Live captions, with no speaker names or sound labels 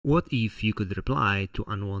What if you could reply to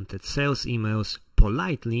unwanted sales emails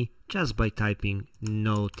politely just by typing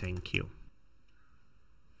 "no thank you"?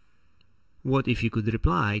 What if you could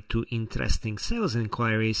reply to interesting sales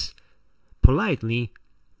inquiries politely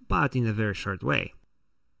but in a very short way?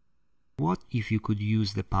 What if you could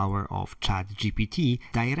use the power of Chat GPT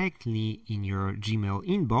directly in your Gmail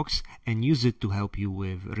inbox and use it to help you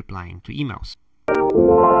with replying to emails?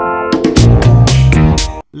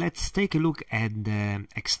 Let's take a look at the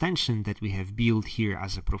extension that we have built here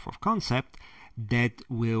as a proof of concept that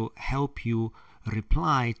will help you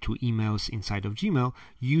reply to emails inside of Gmail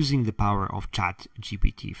using the power of Chat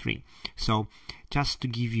GPT 3. So just to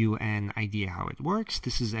give you an idea how it works,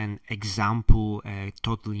 this is an example,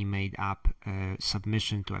 totally made up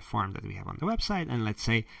submission to a form that we have on the website. And let's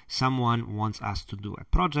say someone wants us to do a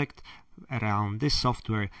project around this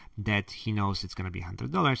software that he knows it's going to be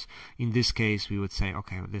 $100. In this case, we would say,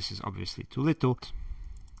 okay, this is obviously too little,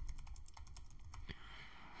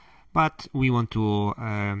 but we want to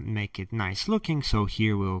make it nice looking. So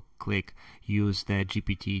here we'll click use the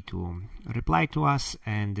GPT to reply to us,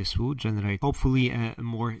 and this will generate hopefully a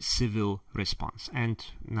more civil response. And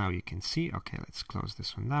now you can see, okay, let's close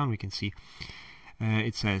this one down. We can see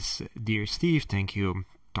it says, "Dear Steve, thank you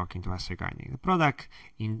talking to us regarding the product.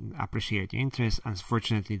 Appreciate your interest.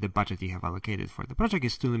 Unfortunately, the budget you have allocated for the project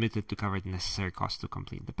is too limited to cover the necessary costs to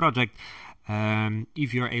complete the project.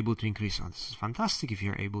 If you're able to increase, this is fantastic. If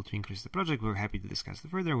you're able to increase the project, we're happy to discuss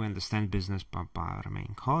it further. We understand business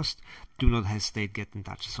remain cost. Do not hesitate, get in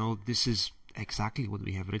touch." So this is exactly what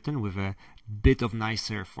we have written with a bit of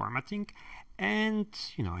nicer formatting. And,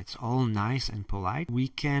 you know, it's all nice and polite. We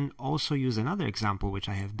can also use another example, which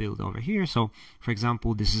I have built over here. So, for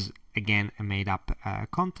example, this is, again, a made-up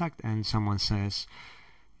contact, and someone says,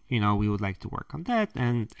 you know, we would like to work on that,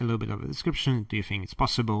 and a little bit of a description. Do you think it's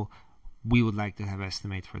possible? We would like to have an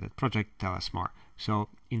estimate for that project. Tell us more. So,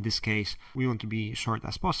 in this case, we want to be short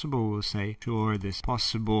as possible. We'll say, sure, this is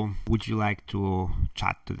possible. Would you like to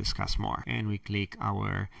chat to discuss more? And we click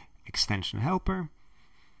our extension helper.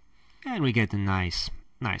 And we get a nice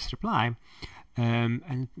reply,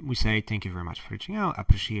 and we say, "Thank you very much for reaching out.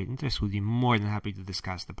 Appreciate interest. We'll be more than happy to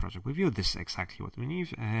discuss the project with you. This is exactly what we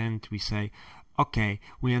need." And we say, "Okay,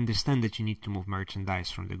 we understand that you need to move merchandise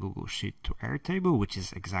from the Google Sheet to Airtable," which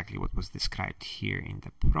is exactly what was described here in the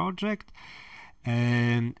project,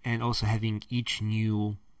 and also having each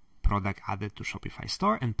new product added to Shopify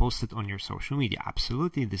store and posted on your social media.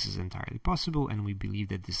 Absolutely, this is entirely possible, and we believe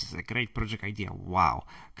that this is a great project idea. Wow,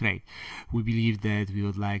 great. We believe that we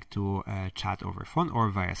would like to chat over phone or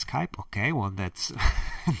via Skype. Okay, well, that's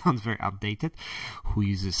not very updated. Who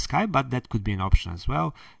uses Skype? But that could be an option as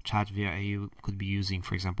well. Chat via, you could be using,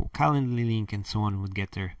 for example, Calendly link and so on.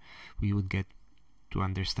 We would get to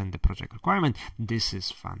understand the project requirement. This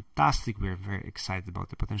is fantastic. We're very excited about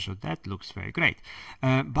the potential. That looks very great.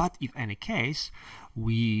 But if any case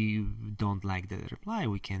we don't like the reply,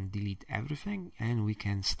 we can delete everything and we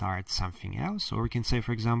can start something else. Or we can say,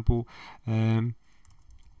 for example,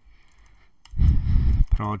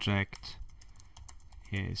 project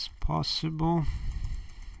is possible.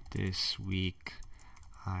 This week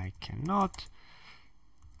I cannot.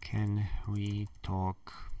 Can we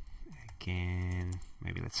talk again,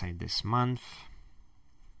 maybe let's say this month?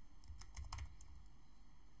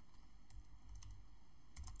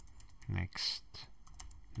 Next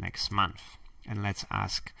month. And let's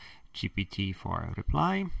ask GPT for a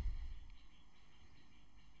reply.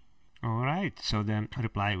 Alright, so the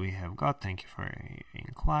reply we have got: "Thank you for your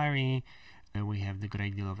inquiry. We have the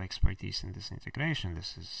great deal of expertise in this integration.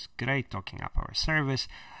 This is great, talking up our service.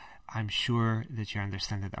 I'm sure that you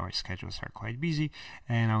understand that our schedules are quite busy,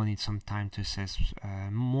 and I will need some time to assess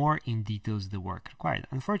more in details the work required.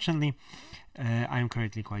 Unfortunately, I'm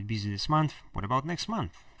currently quite busy this month. What about next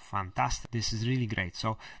month?" Fantastic. This is really great.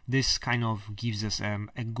 So this kind of gives us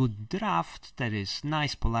a good draft that is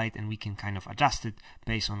nice, polite, and we can kind of adjust it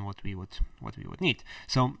based on what we would need.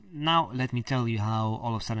 So now let me tell you how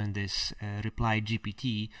all of a sudden this Reply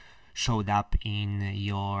GPT showed up in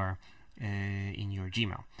your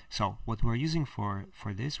Gmail. So what we're using for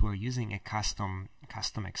this, we're using a custom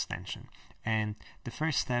extension, and the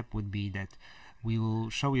first step would be that we will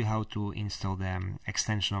show you how to install the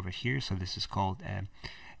extension over here. So this is called a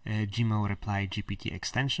Gmail Reply GPT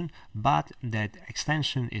extension, but that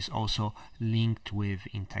extension is also linked with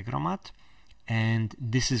Integromat, and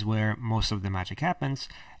this is where most of the magic happens.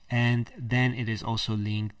 And then it is also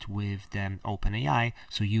linked with the OpenAI,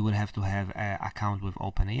 so you will have to have an account with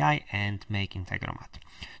OpenAI and make Integromat.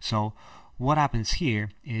 So what happens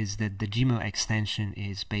here is that the Gmail extension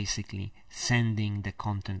is basically sending the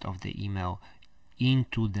content of the email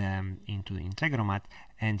into the Integromat,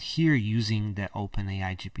 and here using the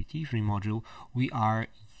OpenAI GPT-3 module, we are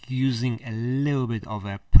using a little bit of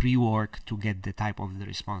a pre-work to get the type of the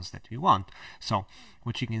response that we want. So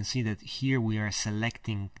what you can see that here we are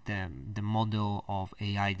selecting the model of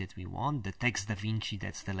AI that we want, the Text Da Vinci.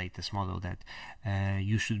 That's the latest model that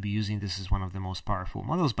you should be using. This is one of the most powerful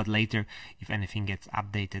models, but later if anything gets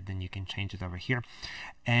updated, then you can change it over here.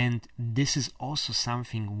 And this is also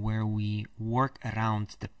something where we work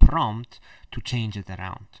around the prompt to change it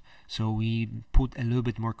around. So we put a little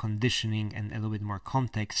bit more conditioning and a little bit more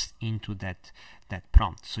context into that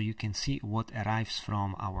prompt. So you can see what arrives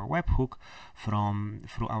from our webhook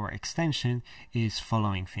through our extension is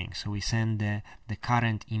following things. So we send the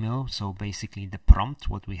current email, so basically the prompt,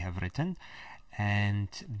 what we have written, and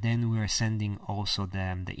then we are sending also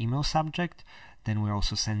the email subject. Then we're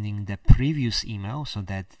also sending the previous email so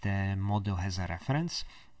that the model has a reference.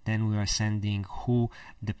 Then we are sending who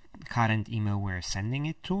the current email we're sending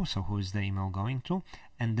it to, so who is the email going to,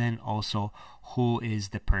 and then also who is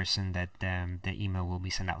the person that the email will be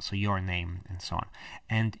sent out, so your name and so on.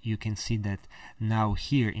 And you can see that now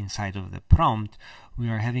here inside of the prompt, we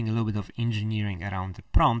are having a little bit of engineering around the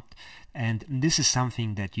prompt, and this is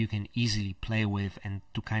something that you can easily play with and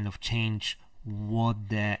to kind of change what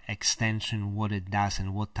the extension, what it does,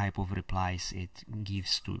 and what type of replies it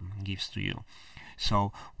gives to you.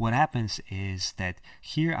 So what happens is that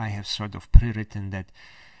here I have sort of pre-written that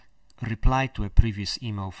reply to a previous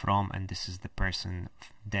email from, and this is the person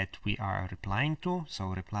that we are replying to, so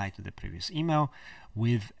reply to the previous email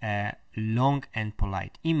with a long and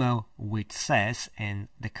polite email which says, and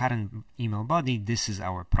the current email body, this is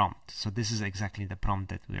our prompt. So this is exactly the prompt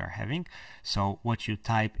that we are having. So what you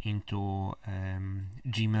type into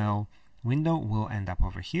Gmail window will end up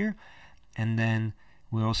over here, and then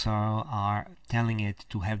we also are telling it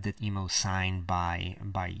to have that email signed by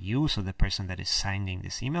you, so the person that is signing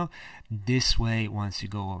this email. This way, once you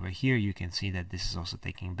go over here, you can see that this is also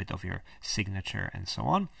taking a bit of your signature and so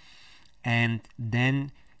on. And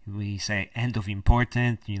then we say end of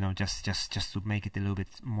important, you know, just to make it a little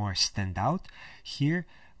bit more stand out. Here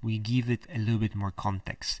we give it a little bit more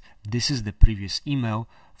context. This is the previous email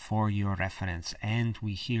for your reference, and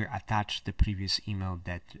we here attach the previous email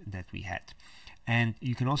that we had. And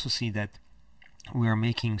you can also see that we are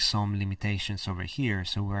making some limitations over here.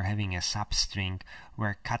 So we're having a substring.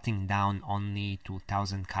 We're cutting down only to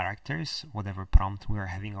 1,000 characters, whatever prompt we are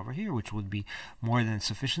having over here, which would be more than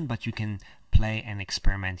sufficient, but you can play and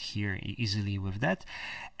experiment here easily with that.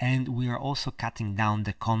 And we are also cutting down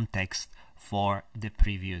the context for the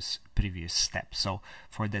previous step. So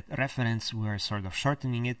for that reference, we are sort of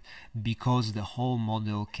shortening it because the whole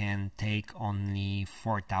model can take only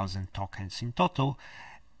 4,000 tokens in total,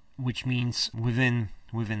 which means within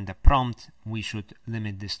the prompt we should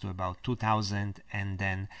limit this to about 2,000, and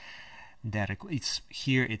then it's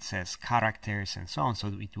here it says characters and so on, so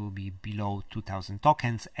it will be below 2,000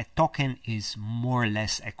 tokens. A token is more or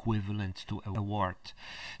less equivalent to a word.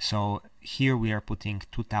 So here we are putting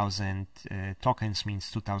 2,000 tokens,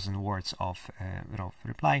 means 2,000 words of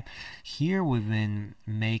reply. Here within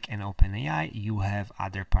Make and OpenAI, you have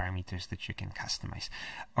other parameters that you can customize.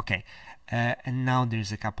 Okay, and now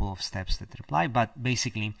there's a couple of steps that reply, but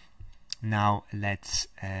basically now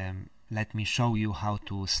let me show you how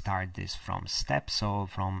to start this from steps, so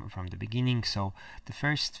from the beginning. So the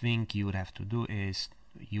first thing you would have to do is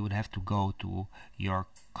you would have to go to your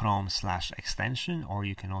Chrome/extension, or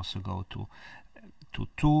you can also go to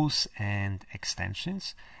tools and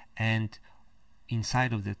extensions, and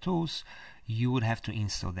inside of the tools you would have to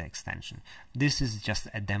install the extension. This is just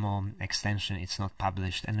a demo extension, it's not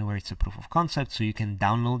published anywhere, it's a proof of concept, so you can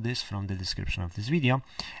download this from the description of this video.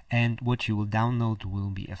 And what you will download will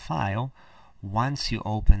be a file. Once you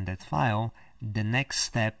open that file, the next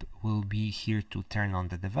step will be here to turn on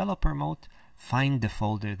the developer mode, find the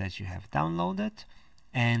folder that you have downloaded,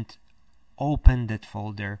 and open that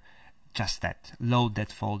folder. Just that, load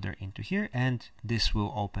that folder into here, and this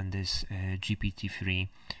will open this GPT-3,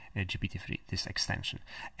 this extension.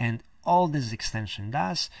 And all this extension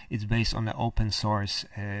does, it's based on the open source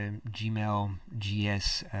Gmail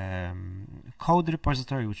GS code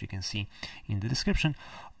repository, which you can see in the description.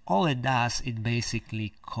 All it does, it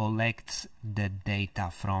basically collects the data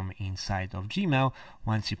from inside of Gmail.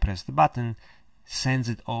 Once you press the button, sends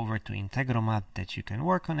it over to Integromat that you can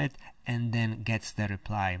work on it, and then gets the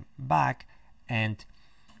reply back and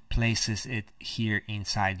places it here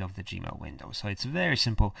inside of the Gmail window. So it's a very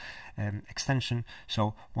simple extension.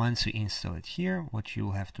 So once you install it here, what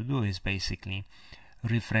you have to do is basically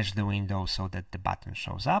refresh the window so that the button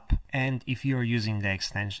shows up. And if you're using the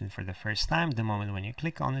extension for the first time, the moment when you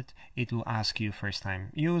click on it, it will ask you first time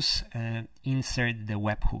use, insert the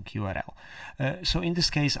webhook URL. So in this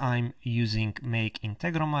case, I'm using make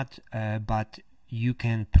integromat, but you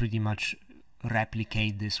can pretty much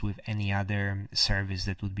replicate this with any other service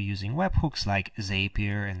that would be using webhooks like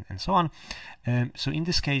Zapier and so on. So in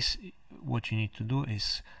this case, what you need to do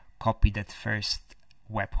is copy that first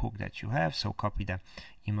webhook that you have. So copy the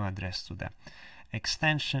email address to the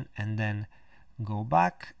extension and then go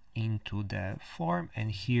back into the form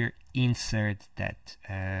and here insert that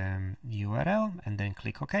URL and then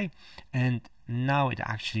click OK. And now it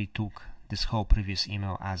actually took this whole previous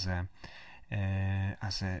email as a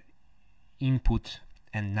input,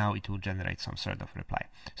 and now it will generate some sort of reply.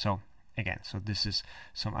 So again, so this is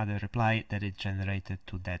some other reply that it generated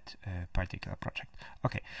to that particular project.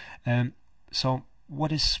 Okay, so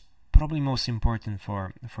what is probably most important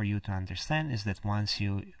for you to understand is that once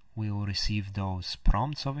you will receive those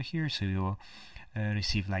prompts over here, so you will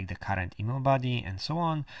receive like the current email body and so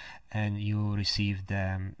on, and you will receive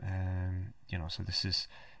the so this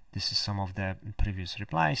is some of the previous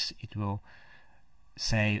replies. It will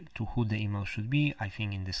say to who the email should be. I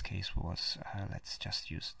think in this case was let's just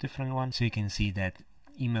use a different one. So you can see that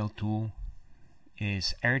email to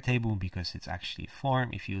is Airtable because it's actually a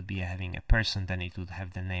form. If you would be having a person, then it would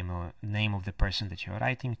have the name of the person that you're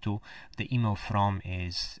writing to. The email from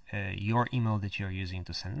is your email that you're using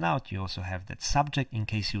to send out. You also have that subject in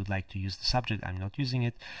case you would like to use the subject. I'm not using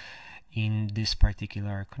it in this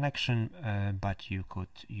particular connection, but you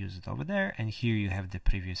could use it over there. And here you have the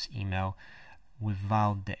previous email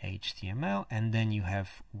without the HTML, and then you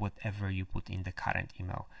have whatever you put in the current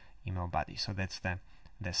email body. So that's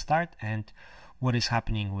the start. And what is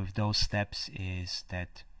happening with those steps is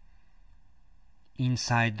that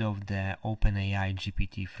inside of the OpenAI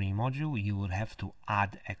GPT-3 module, you will have to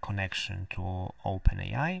add a connection to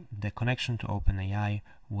OpenAI. The connection to OpenAI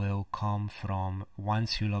will come from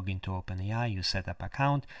once you log into OpenAI, you set up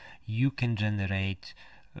account, you can generate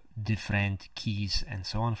different keys and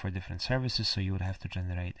so on for different services. So you would have to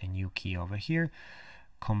generate a new key over here,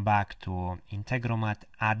 come back to integromat,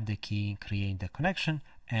 add the key, create the connection,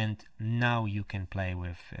 and now you can play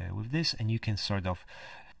with this, and you can sort of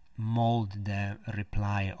mold the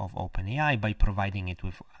reply of OpenAI by providing it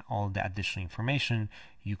with all the additional information.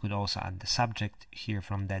 You could also add the subject here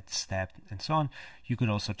from that step and so on. You could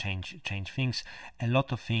also change things. A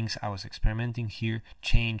lot of things I was experimenting here,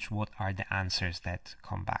 change what are the answers that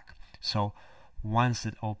come back. So once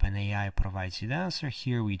that OpenAI provides you the answer,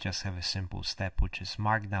 here we just have a simple step, which is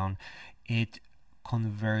Markdown. It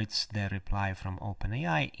converts the reply from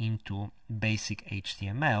OpenAI into basic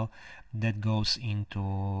HTML that goes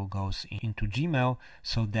into Gmail,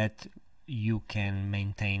 so that you can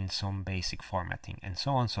maintain some basic formatting and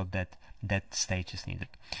so on, so that stage is needed.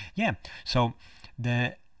 Yeah, so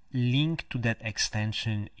the link to that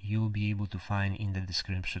extension you'll be able to find in the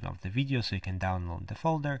description of the video, so you can download the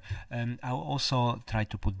folder. I'll also try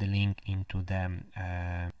to put the link into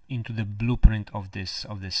the blueprint of this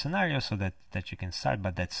scenario, so that you can start,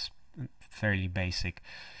 but that's fairly basic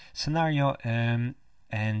scenario,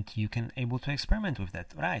 and you can able to experiment with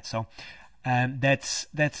that. Right, so that's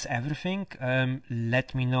everything.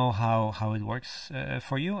 Let me know how it works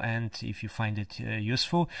for you, and if you find it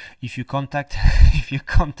useful. If you contact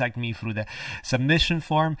me through the submission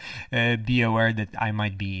form, be aware that I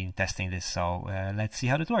might be testing this, so let's see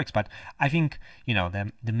how it works. But I think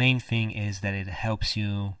the main thing is that it helps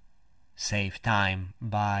you save time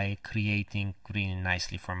by creating really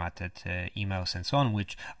nicely formatted emails and so on,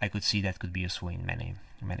 which I could see that could be useful in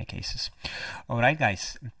many cases. All right,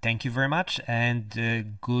 guys, thank you very much, and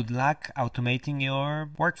good luck automating your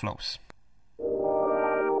workflows.